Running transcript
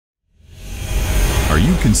Are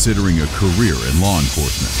you considering a career in law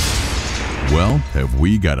enforcement? Well, have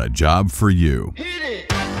we got a job for you.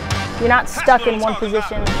 You're not stuck in one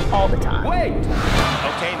position all the time. Wait!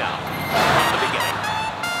 Okay, now, from the beginning.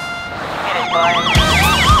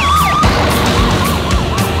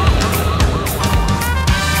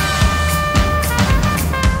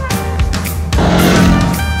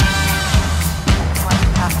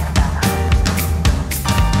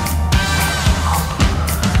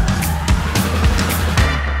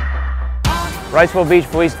 Wrightsville Beach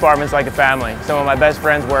Police Department is like a family. Some of my best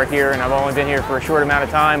friends work here, and I've only been here for a short amount of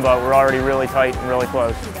time, but we're already really tight and really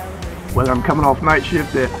close. Whether I'm coming off night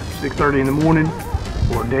shift at 6:30 in the morning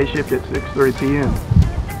or day shift at 6:30 p.m.,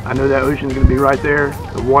 I know that ocean's going to be right there,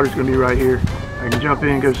 the water's going to be right here. I can jump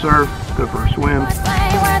in, go surf, go for a swim.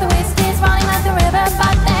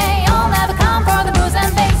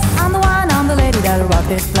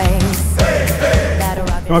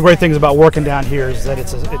 One of the great things about working down here is that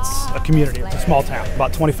it's a community. It's a small town,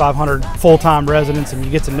 about 2,500 full-time residents, and you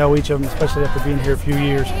get to know each of them, especially after being here a few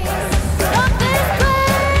years.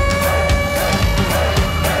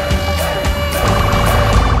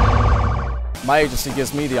 My agency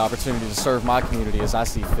gives me the opportunity to serve my community as I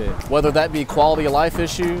see fit, whether that be quality of life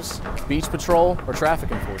issues, beach patrol, or traffic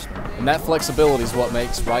enforcement. And that flexibility is what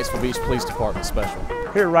makes Wrightsville Beach Police Department special.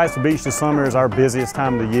 Here at Wrightsville Beach, the summer is our busiest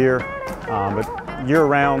time of the year, but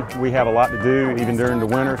year-round we have a lot to do, even during the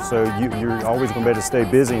winter, so you're always going to be able to stay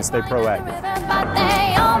busy and stay proactive.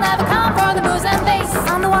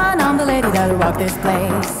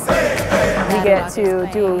 We get to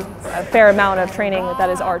do a fair amount of training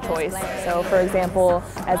that is our choice. So for example,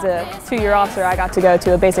 as a 2-year officer, I got to go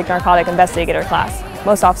to a basic narcotic investigator class.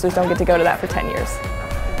 Most officers don't get to go to that for 10 years.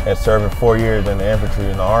 And serving 4 years in the infantry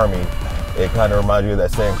in the Army, it kind of reminds you of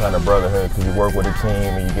that same kind of brotherhood, because you work with a team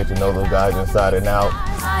and you get to know those guys inside and out.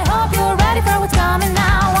 I hope you're ready for what's coming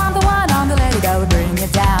now. I'm the one on the lady that will bring you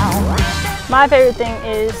down. My favorite thing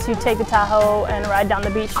is to take the Tahoe and ride down the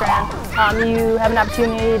beach strand. You have an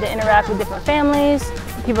opportunity to interact with different families,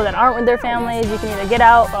 people that aren't with their families. You can either get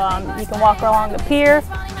out, you can walk along the pier.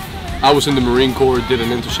 I was in the Marine Corps, did an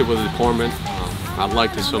internship with the department. I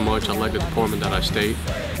liked it so much. I liked the department that I stayed.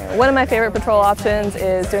 One of my favorite patrol options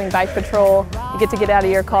is doing bike patrol. You get to get out of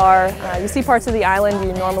your car. You see parts of the island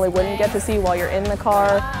you normally wouldn't get to see while you're in the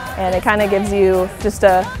car, and it kind of gives you just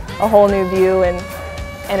a whole new view and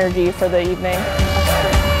energy for the evening.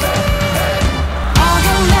 All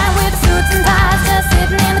young men with suits and ties, just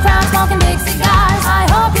sitting in the crowd smoking big cigars.